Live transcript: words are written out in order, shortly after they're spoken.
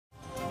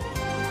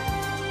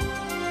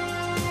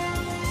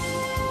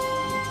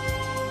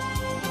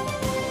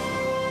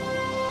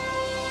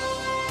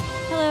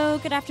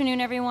good afternoon,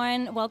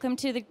 everyone. Welcome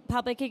to the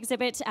public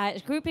exhibit,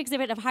 group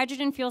exhibit of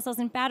hydrogen fuel cells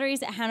and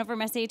batteries at Hanover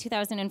Messe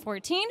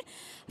 2014.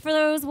 For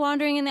those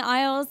wandering in the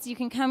aisles, you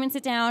can come and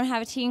sit down,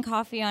 have a tea and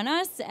coffee on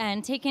us,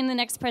 and take in the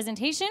next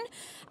presentation.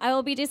 I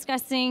will be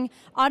discussing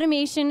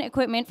automation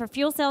equipment for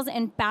fuel cells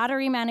and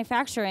battery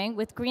manufacturing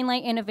with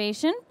Greenlight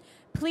Innovation.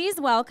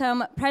 Please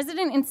welcome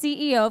President and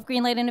CEO of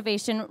Greenlight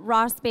Innovation,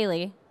 Ross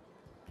Bailey.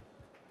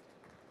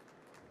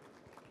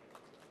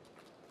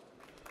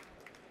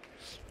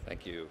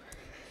 Thank you.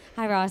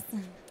 Hi, Ross.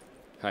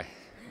 Hi.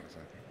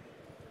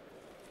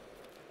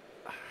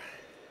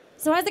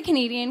 So as a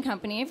Canadian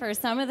company, for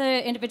some of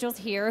the individuals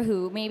here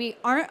who maybe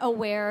aren't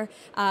aware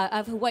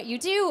of what you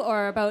do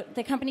or about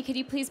the company, could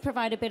you please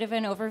provide a bit of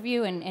an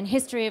overview and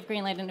history of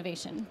Greenlight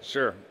Innovation?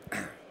 Sure.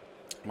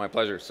 My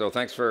pleasure. So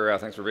thanks for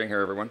being here,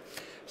 everyone.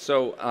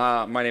 So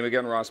my name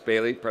again, Ross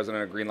Bailey,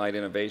 President of Greenlight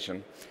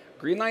Innovation.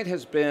 Greenlight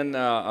has been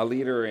a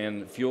leader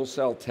in fuel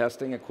cell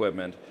testing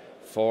equipment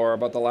for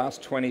about the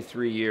last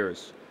 23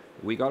 years.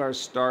 We got our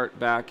start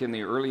back in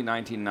the early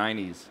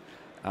 1990s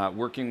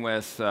working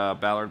with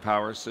Ballard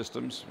Power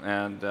Systems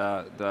and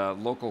the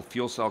local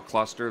fuel cell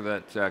cluster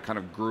that kind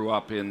of grew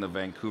up in the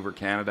Vancouver,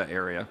 Canada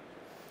area.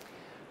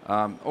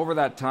 Over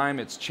that time,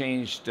 it's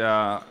changed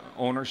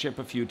ownership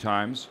a few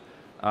times.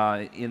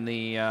 In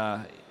the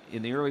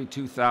early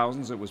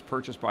 2000s, it was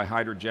purchased by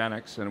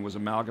Hydrogenics and it was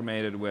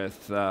amalgamated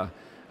with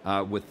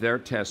their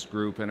test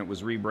group, and it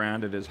was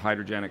rebranded as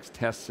Hydrogenics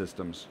Test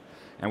Systems.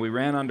 And we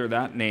ran under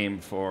that name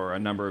for a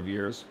number of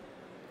years.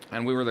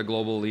 And we were the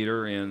global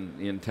leader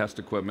in test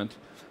equipment,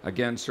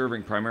 again,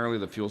 serving primarily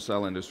the fuel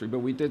cell industry, but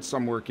we did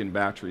some work in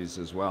batteries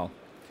as well.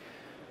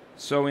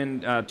 So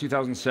in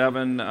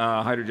 2007,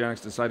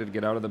 Hydrogenics decided to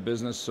get out of the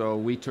business, so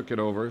we took it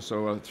over,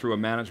 through a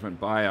management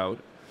buyout.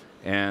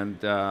 And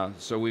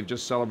so we've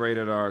just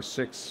celebrated our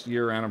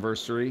 6-year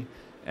anniversary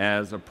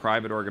as a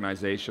private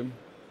organization,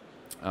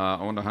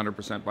 owned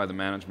 100% by the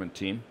management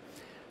team.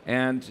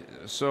 And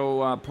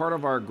so part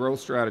of our growth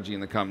strategy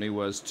in the company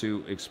was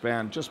to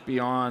expand just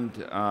beyond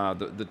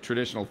the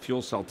traditional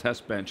fuel cell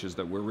test benches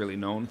that we're really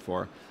known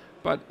for,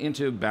 but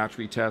into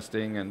battery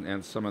testing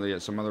and some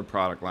other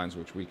product lines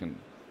which we can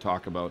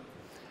talk about.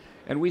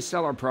 And we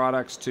sell our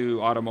products to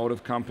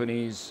automotive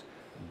companies,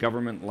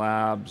 government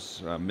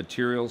labs,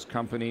 materials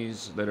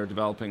companies that are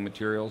developing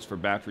materials for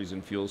batteries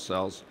and fuel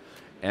cells,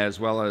 as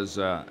well as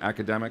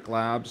academic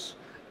labs,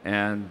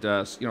 and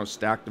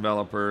stack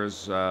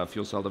developers,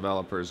 fuel cell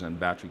developers, and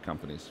battery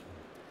companies.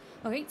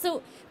 Okay,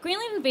 so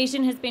Greenlight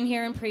Innovation has been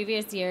here in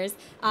previous years.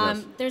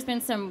 Yes. There's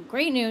been some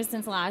great news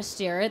since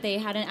last year. They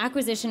had an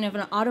acquisition of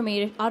an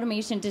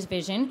automation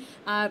division.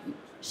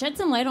 Shed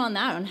some light on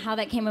that, on how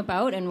that came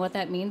about and what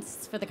that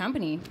means for the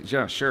company.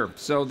 Yeah, sure.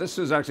 So this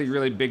was actually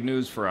really big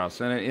news for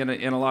us, and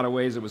in a lot of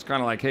ways it was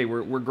kind of like, hey,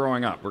 we're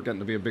growing up. We're getting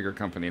to be a bigger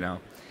company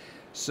now.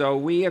 So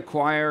we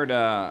acquired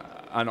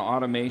an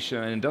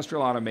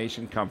industrial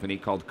automation company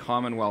called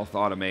Commonwealth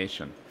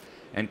Automation.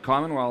 And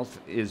Commonwealth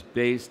is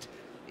based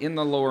in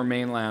the lower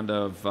mainland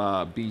of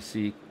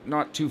BC,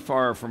 not too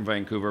far from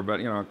Vancouver, but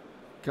a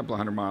couple of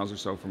 100 miles or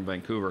so from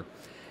Vancouver.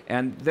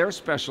 And their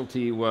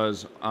specialty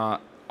was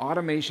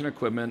automation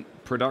equipment,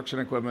 production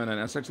equipment,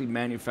 and essentially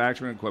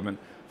manufacturing equipment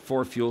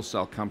for fuel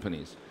cell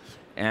companies.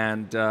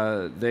 And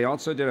they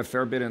also did a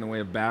fair bit in the way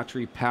of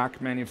battery pack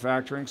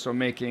manufacturing, so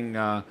making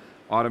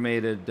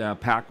automated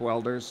pack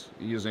welders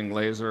using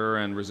laser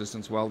and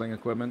resistance welding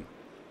equipment.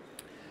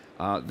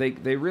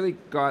 They really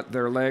got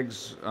their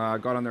legs,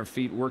 got on their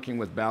feet working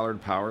with Ballard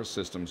Power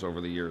Systems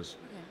over the years.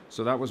 Yeah.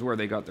 So that was where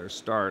they got their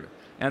start.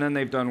 And then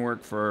they've done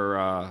work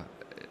for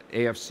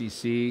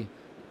AFCC,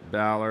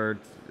 Ballard,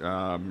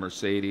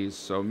 Mercedes,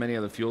 so many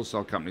of the fuel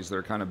cell companies that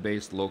are kind of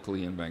based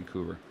locally in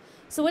Vancouver.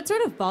 So what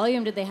sort of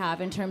volume did they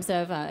have in terms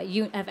of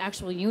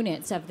actual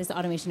units of this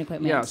automation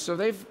equipment? Yeah, so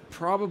they've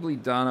probably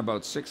done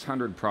about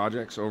 600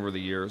 projects over the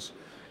years.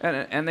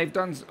 And they've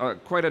done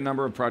quite a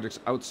number of projects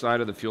outside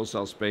of the fuel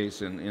cell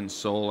space in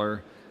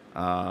solar,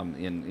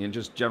 in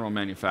just general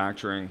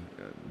manufacturing.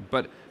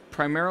 But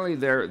primarily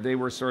they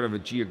were sort of a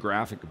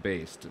geographic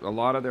based. A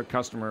lot of their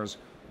customers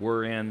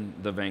were in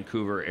the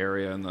Vancouver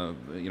area and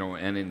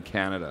and in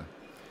Canada.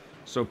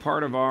 So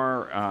part of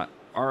our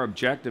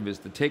objective is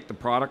to take the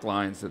product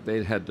lines that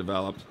they had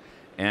developed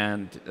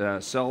and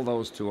sell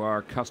those to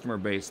our customer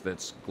base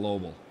that's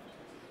global.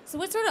 So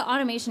what sort of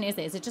automation is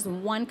it? Is it just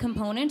one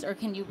component, or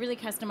can you really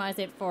customize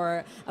it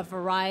for a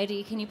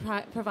variety? Can you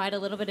provide a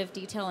little bit of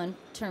detail in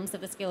terms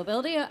of the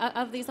scalability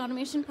of these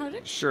automation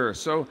projects? Sure.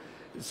 So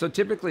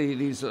typically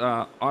these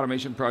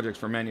automation projects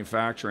for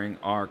manufacturing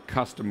are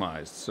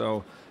customized.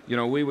 So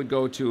we would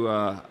go to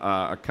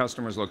a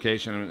customer's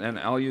location, and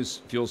I'll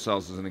use fuel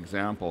cells as an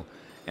example,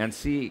 and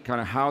see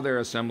kind of how they're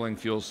assembling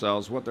fuel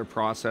cells, what their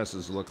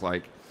processes look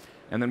like.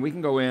 And then we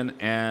can go in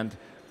and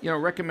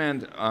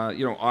recommend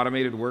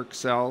automated work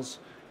cells.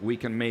 We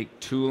can make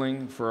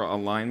tooling for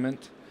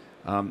alignment.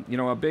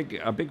 A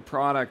big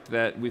product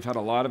that we've had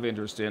a lot of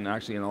interest in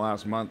actually in the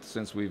last month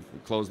since we've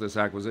closed this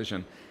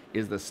acquisition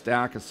is the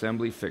stack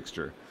assembly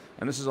fixture.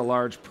 And this is a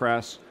large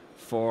press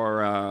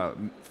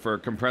for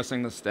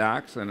compressing the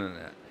stacks, and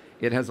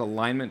it has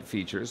alignment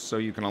features, so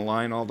you can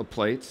align all the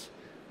plates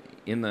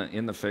in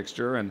the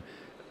fixture, and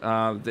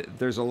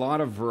there's a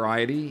lot of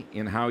variety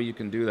in how you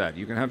can do that.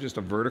 You can have just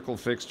a vertical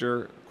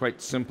fixture,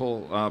 quite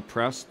simple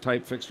press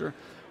type fixture,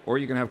 or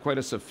you can have quite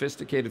a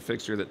sophisticated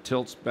fixture that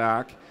tilts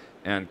back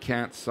and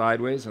cants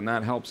sideways, and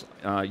that helps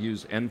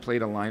use end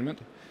plate alignment.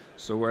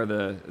 So where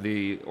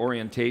the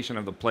orientation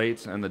of the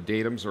plates and the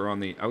datums are on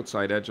the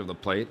outside edge of the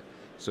plate,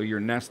 so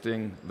you're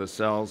nesting the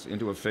cells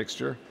into a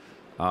fixture,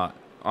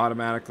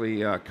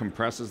 automatically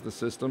compresses the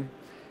system,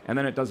 and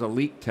then it does a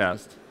leak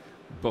test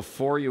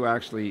before you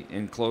actually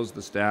enclose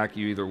the stack.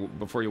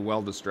 Before you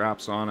weld the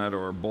straps on it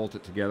or bolt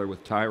it together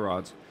with tie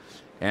rods,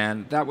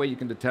 and that way you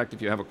can detect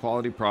if you have a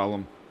quality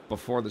problem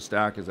before the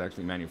stack is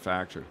actually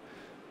manufactured.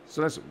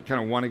 So that's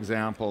kind of one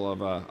example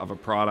of a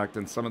product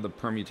and some of the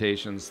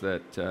permutations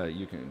that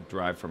you can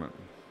derive from it.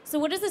 So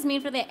what does this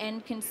mean for the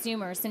end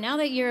consumer? So now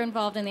that you're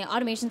involved in the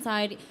automation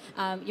side,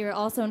 you're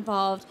also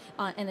involved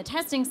in the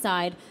testing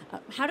side.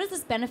 How does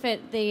this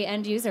benefit the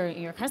end user,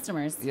 your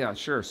customers? Yeah,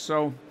 sure.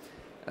 So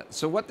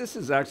what this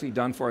has actually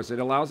done for us, it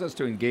allows us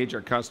to engage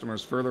our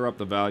customers further up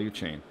the value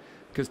chain.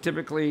 Because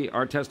typically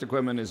our test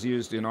equipment is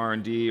used in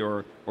R&D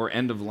or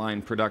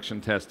end-of-line production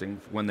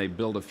testing when they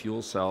build a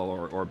fuel cell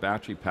or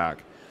battery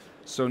pack.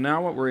 So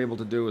now what we're able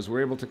to do is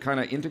we're able to kind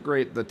of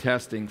integrate the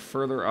testing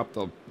further up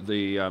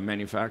the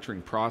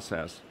manufacturing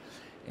process.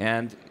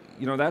 And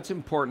that's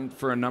important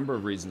for a number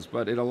of reasons,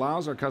 but it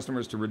allows our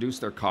customers to reduce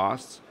their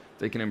costs.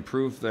 They can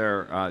improve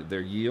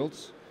their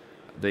yields.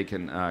 They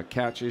can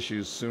catch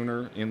issues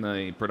sooner in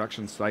the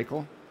production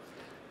cycle,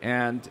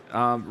 and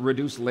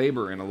reduce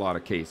labor in a lot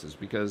of cases,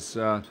 because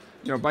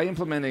by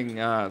implementing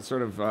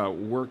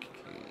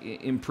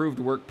improved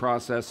work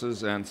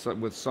processes and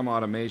with some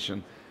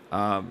automation,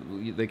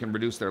 they can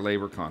reduce their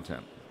labor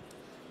content.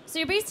 So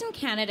you're based in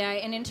Canada,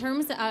 and in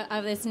terms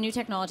of this new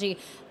technology,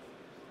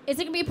 is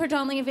it going to be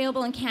predominantly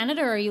available in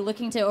Canada, or are you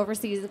looking to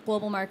oversee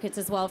global markets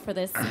as well for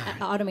this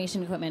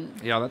automation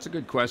equipment? Yeah, that's a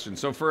good question.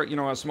 So for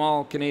a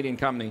small Canadian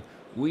company,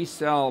 we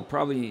sell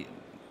probably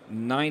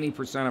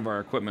 90% of our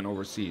equipment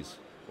overseas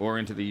or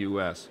into the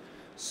U.S.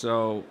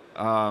 So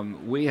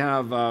we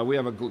have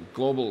a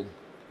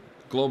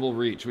global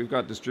reach. We've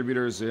got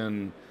distributors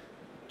in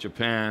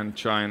Japan,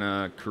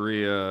 China,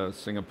 Korea,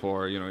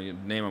 Singapore. You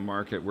name a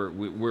market,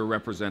 we're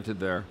represented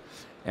there.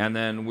 And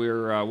then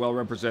we're well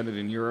represented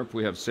in Europe.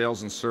 We have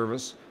sales and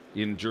service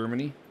in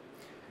Germany.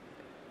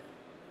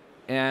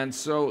 And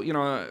so,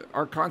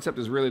 our concept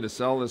is really to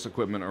sell this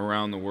equipment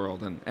around the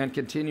world and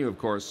continue, of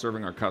course,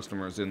 serving our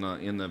customers in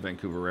the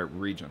Vancouver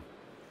region.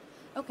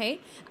 Okay.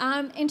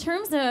 In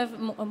terms of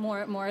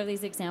more of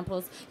these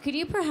examples, could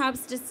you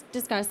perhaps just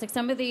discuss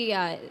some of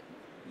the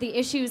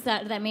issues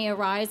that may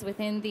arise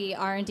within the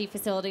R&D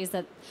facilities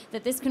that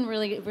this can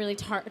really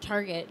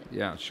target?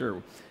 Yeah,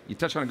 sure. You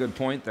touched on a good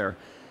point there.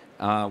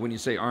 When you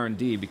say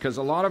R&D, because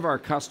a lot of our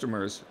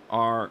customers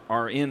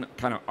are in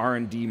kind of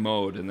R&D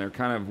mode, and they're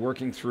kind of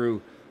working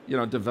through,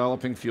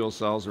 developing fuel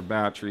cells or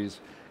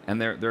batteries,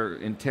 and their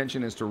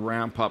intention is to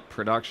ramp up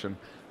production,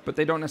 but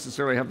they don't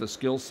necessarily have the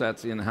skill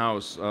sets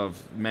in-house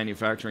of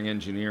manufacturing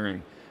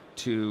engineering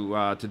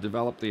to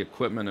develop the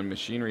equipment and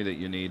machinery that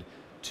you need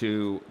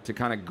to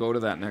kind of go to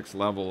that next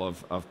level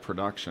of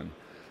production.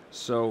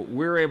 So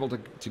we're able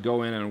to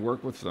go in and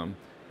work with them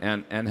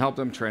and help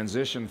them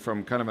transition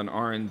from kind of an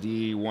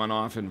R&D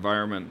one-off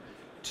environment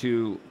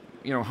to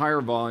higher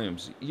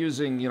volumes,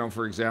 using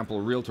for example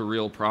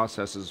reel-to-reel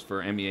processes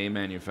for MEA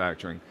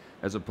manufacturing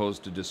as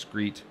opposed to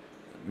discrete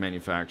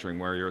manufacturing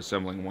where you're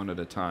assembling one at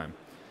a time.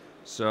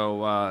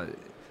 So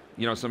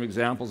some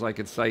examples I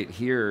could cite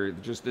here,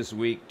 just this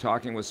week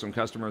talking with some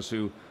customers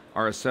who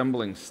are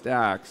assembling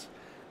stacks,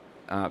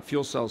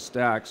 fuel cell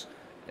stacks,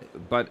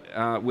 but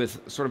with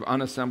sort of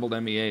unassembled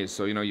MEAs.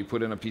 So you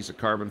put in a piece of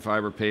carbon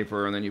fiber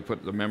paper, and then you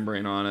put the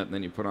membrane on it, and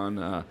then you put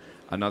on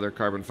another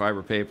carbon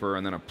fiber paper,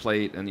 and then a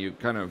plate, and you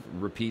kind of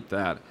repeat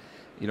that.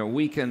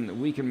 We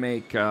can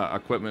make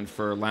equipment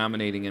for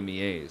laminating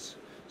MEAs.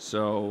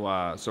 So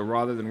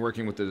rather than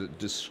working with the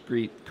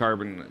discrete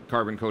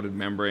carbon-coated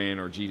membrane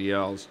or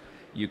GDLs,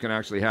 you can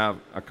actually have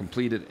a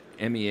completed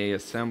MEA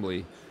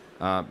assembly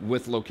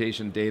with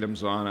location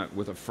datums on it,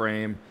 with a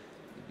frame.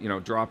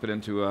 Drop it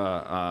into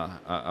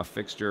a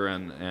fixture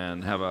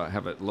and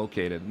have it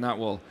located, and that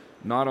will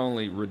not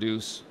only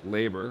reduce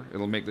labor,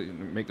 it'll make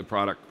the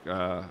product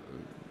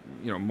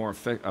more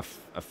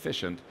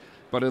efficient,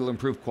 but it'll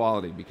improve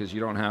quality because you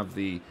don't have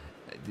the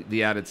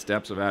added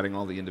steps of adding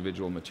all the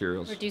individual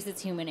materials.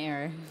 Reduces human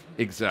error.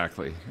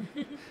 Exactly.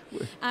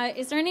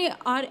 Is there any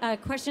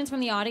questions from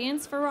the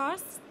audience for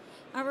Ross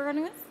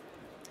regarding this?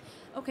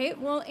 Okay,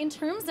 well, in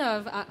terms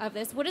of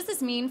this, what does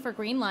this mean for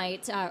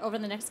Greenlight over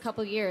the next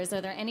couple of years? Are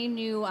there any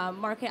new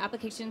market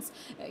applications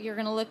you're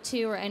going to look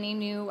to, or any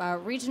new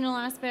regional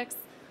aspects?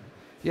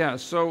 Yeah,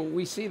 so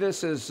we see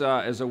this as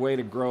a way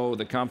to grow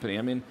the company.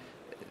 I mean,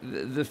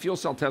 the fuel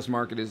cell test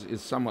market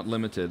is somewhat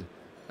limited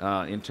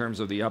in terms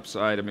of the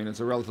upside. I mean, it's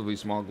a relatively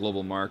small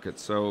global market.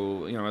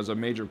 So, as a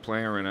major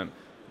player in it,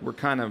 we're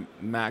kind of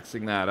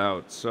maxing that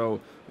out. So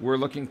we're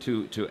looking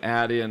to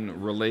add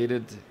in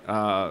related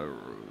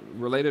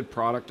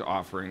product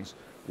offerings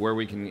where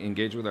we can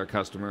engage with our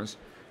customers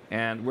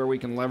and where we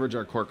can leverage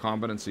our core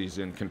competencies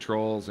in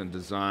controls and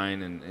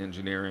design and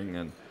engineering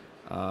and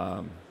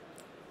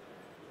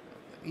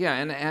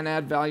and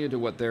add value to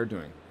what they're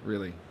doing,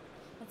 really.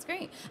 That's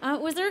great.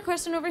 Was there a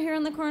question over here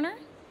in the corner?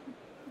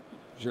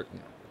 Sure.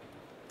 Yeah.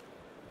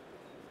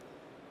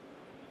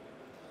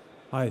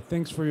 Hi,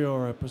 thanks for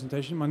your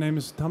presentation. My name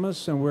is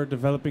Thomas, and we're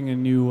developing a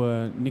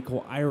new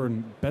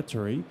nickel-iron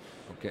battery.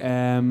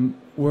 Okay.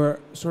 We're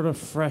sort of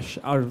fresh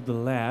out of the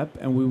lab,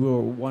 and we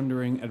were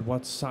wondering at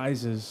what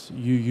sizes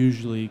you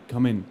usually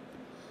come in.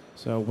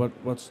 So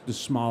what's the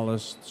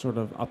smallest sort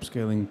of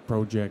upscaling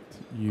project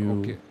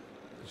you... Okay.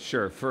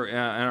 Sure.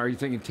 And are you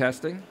thinking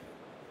testing?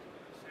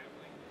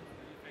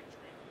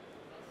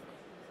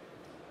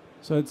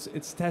 So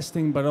it's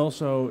testing, but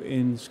also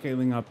in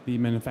scaling up the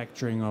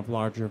manufacturing of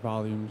larger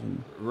volumes.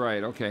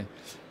 Right. Okay.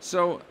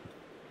 So,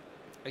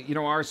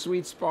 our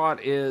sweet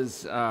spot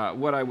is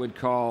what I would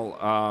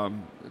call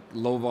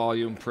low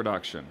volume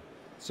production.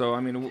 So,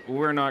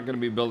 we're not going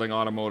to be building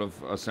automotive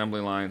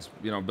assembly lines,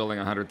 building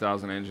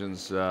 100,000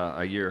 engines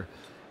a year.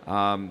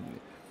 But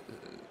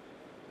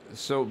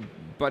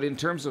in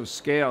terms of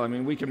scale,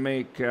 we can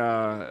make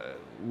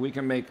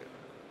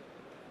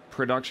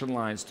production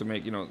lines to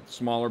make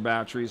smaller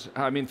batteries.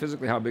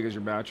 Physically, how big is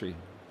your battery?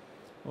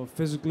 Well,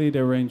 physically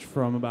they range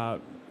from about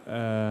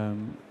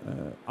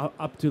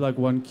up to like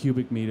 1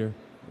 cubic meter.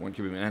 1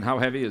 cubic meter. And how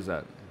heavy is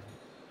that?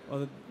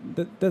 Well,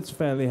 that's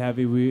fairly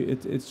heavy.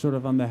 It's sort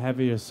of on the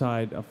heavier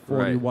side of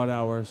 40 watt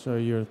hours. So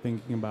you're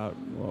thinking about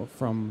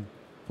from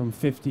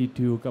 50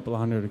 to a couple of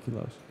hundred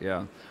kilos.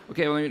 Yeah.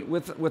 Okay. Well,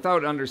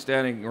 without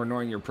understanding or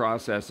knowing your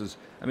processes,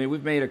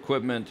 we've made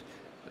equipment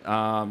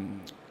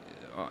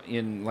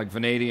in like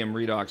vanadium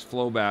redox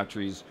flow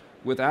batteries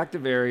with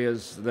active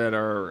areas that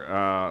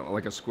are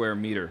like a square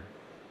meter,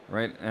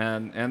 right?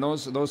 And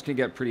those can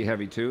get pretty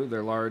heavy too.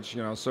 They're large,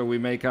 So we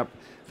make up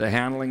the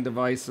handling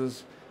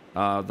devices,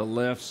 the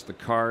lifts, the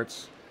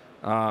carts,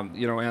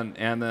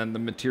 and then the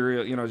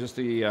material, just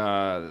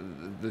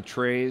the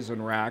trays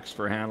and racks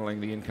for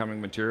handling the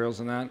incoming materials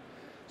and that.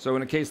 So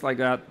in a case like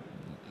that,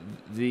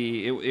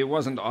 it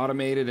wasn't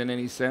automated in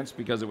any sense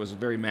because it was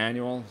very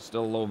manual,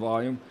 still low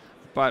volume.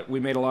 But we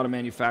made a lot of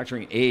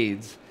manufacturing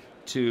aids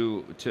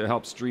to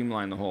help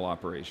streamline the whole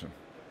operation.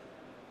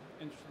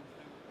 Interesting.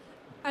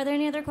 Are there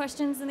any other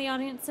questions in the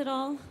audience at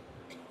all?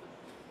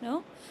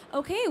 No?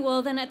 Okay,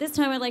 well then at this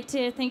time I'd like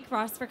to thank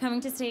Ross for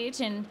coming to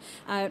stage and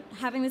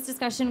having this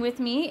discussion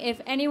with me.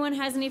 If anyone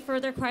has any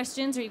further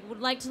questions or you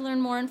would like to learn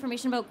more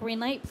information about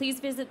Greenlight, please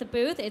visit the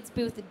booth. It's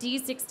booth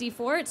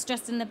D64. It's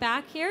just in the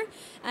back here.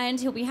 And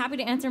he'll be happy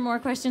to answer more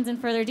questions in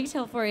further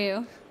detail for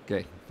you.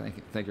 Okay, thank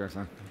you. Thank you,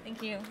 Arsan.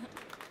 Thank you.